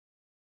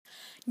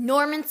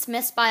Norman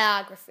Smith's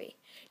biography.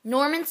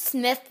 Norman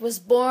Smith was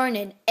born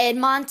in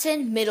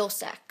Edmonton,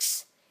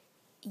 Middlesex,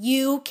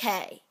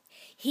 UK.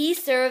 He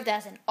served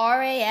as an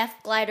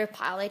RAF glider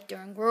pilot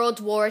during World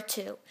War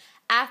II.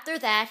 After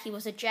that, he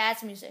was a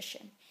jazz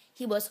musician.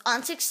 He was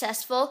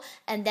unsuccessful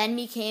and then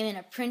became an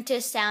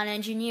apprentice sound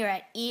engineer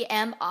at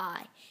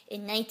EMI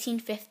in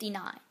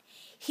 1959.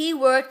 He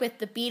worked with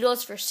the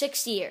Beatles for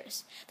 6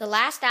 years. The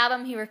last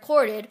album he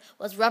recorded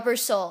was Rubber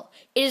Soul.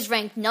 It is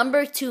ranked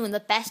number 2 in the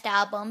best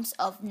albums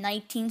of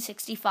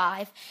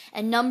 1965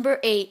 and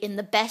number 8 in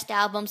the best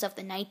albums of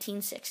the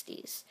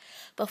 1960s.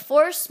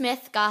 Before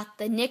Smith got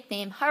the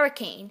nickname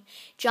Hurricane,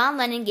 John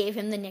Lennon gave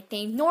him the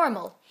nickname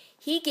Normal.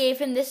 He gave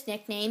him this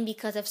nickname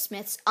because of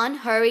Smith's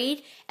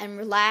unhurried and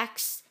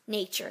relaxed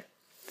nature.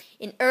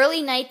 In early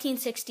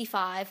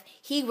 1965,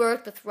 he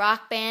worked with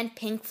rock band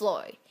Pink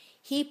Floyd.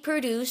 He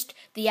produced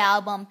the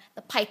album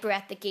The Piper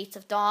at the Gates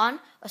of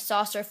Dawn, A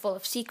Saucer Full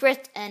of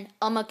Secrets, and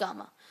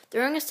Ummagumma.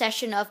 During a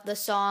session of the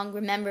song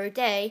Remember a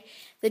Day,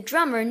 the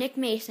drummer Nick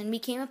Mason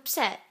became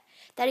upset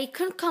that he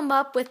couldn't come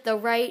up with the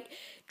right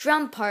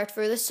drum part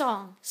for the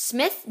song.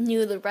 Smith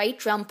knew the right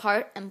drum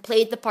part and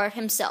played the part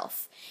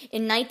himself.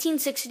 In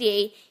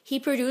 1968, he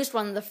produced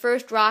one of the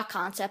first rock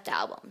concept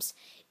albums.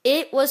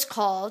 It was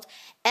called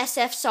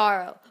SF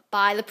Sorrow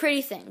by The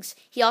Pretty Things.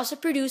 He also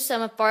produced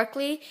some of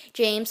Barclay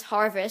James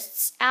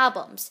Harvest's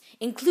albums,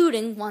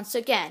 including Once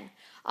Again,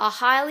 a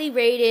highly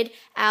rated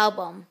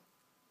album.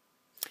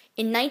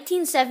 In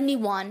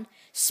 1971,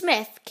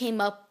 Smith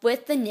came up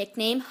with the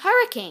nickname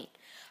Hurricane.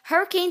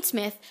 Hurricane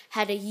Smith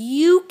had a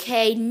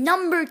UK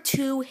number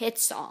 2 hit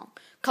song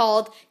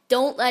called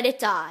Don't Let It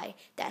Die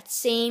that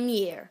same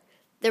year.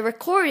 The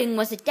recording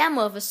was a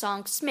demo of a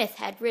song Smith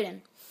had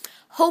written,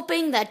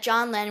 hoping that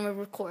John Lennon would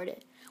record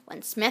it.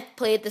 When Smith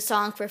played the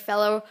song for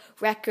fellow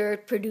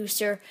record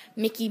producer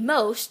Mickey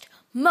Most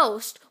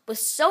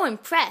was so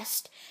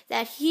impressed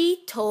that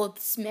he told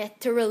Smith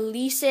to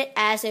release it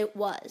as it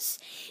was.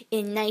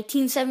 In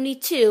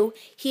 1972,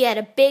 he had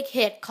a big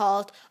hit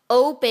called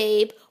Oh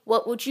Babe,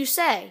 What Would You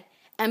Say?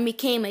 And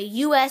became a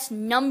U.S.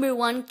 number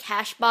 1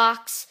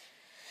 Cashbox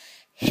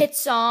hit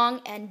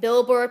song and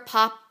Billboard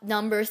Pop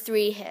number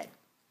 3 hit.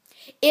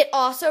 It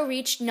also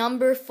reached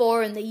number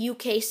 4 in the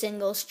UK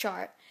singles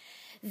chart.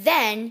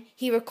 Then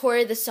he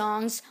recorded the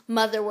songs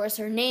Mother Was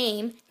Her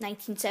Name,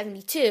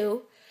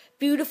 1972,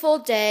 Beautiful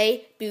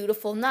Day,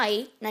 Beautiful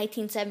Night,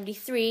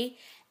 1973,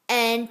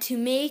 and To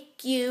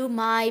Make You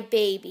My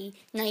Baby,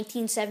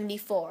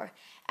 1974.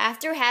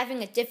 After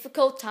having a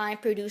difficult time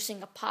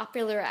producing a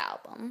popular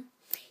album,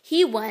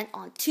 he went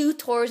on 2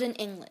 tours in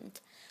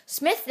England.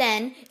 Smith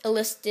then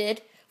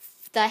enlisted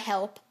the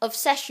help of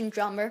session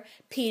drummer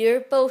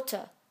Peter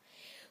Botta,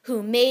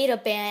 who made a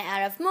band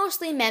out of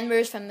mostly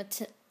members from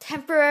the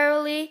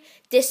temporarily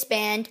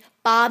disbanded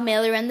Bob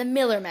Miller and the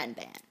Millermen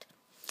Band.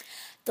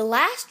 The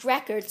last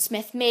record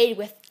Smith made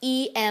with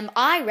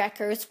EMI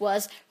Records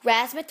was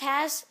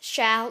Razzmatazz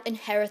Shall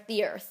Inherit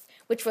the Earth,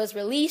 which was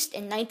released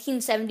in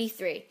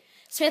 1973.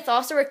 Smith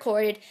also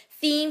recorded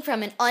Theme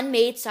from an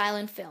Unmade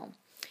Silent Film.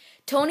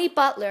 Tony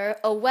Butler,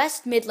 a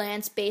West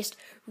Midlands-based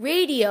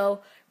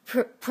radio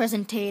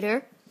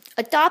presentator,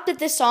 adopted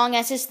this song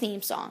as his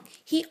theme song.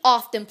 He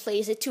often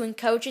plays it to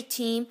encourage a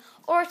team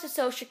or to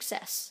show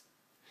success.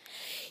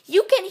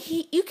 You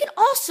can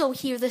also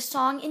hear the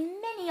song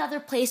in many other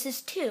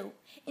places too.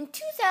 In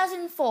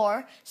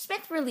 2004,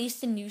 Smith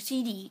released a new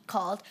CD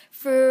called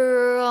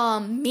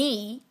From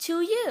Me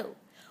to You,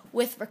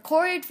 with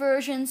recorded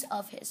versions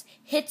of his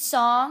hit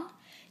song,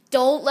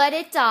 Don't Let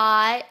It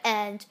Die,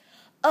 and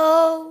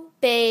Oh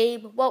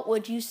Babe, What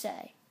Would You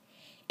Say?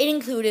 It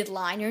included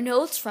liner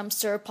notes from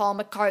Sir Paul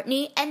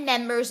McCartney and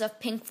members of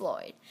Pink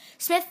Floyd.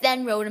 Smith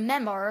then wrote a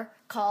memoir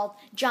called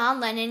John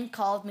Lennon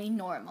Called Me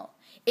Normal.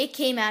 It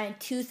came out in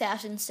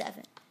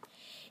 2007.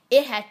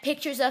 It had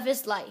pictures of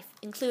his life,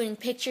 including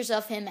pictures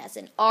of him as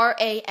an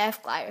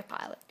RAF glider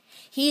pilot.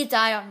 He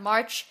died on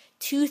March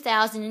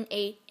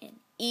 2008 in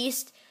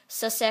East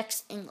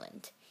Sussex,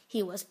 England.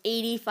 He was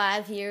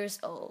 85 years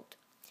old.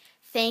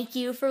 Thank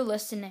you for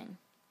listening.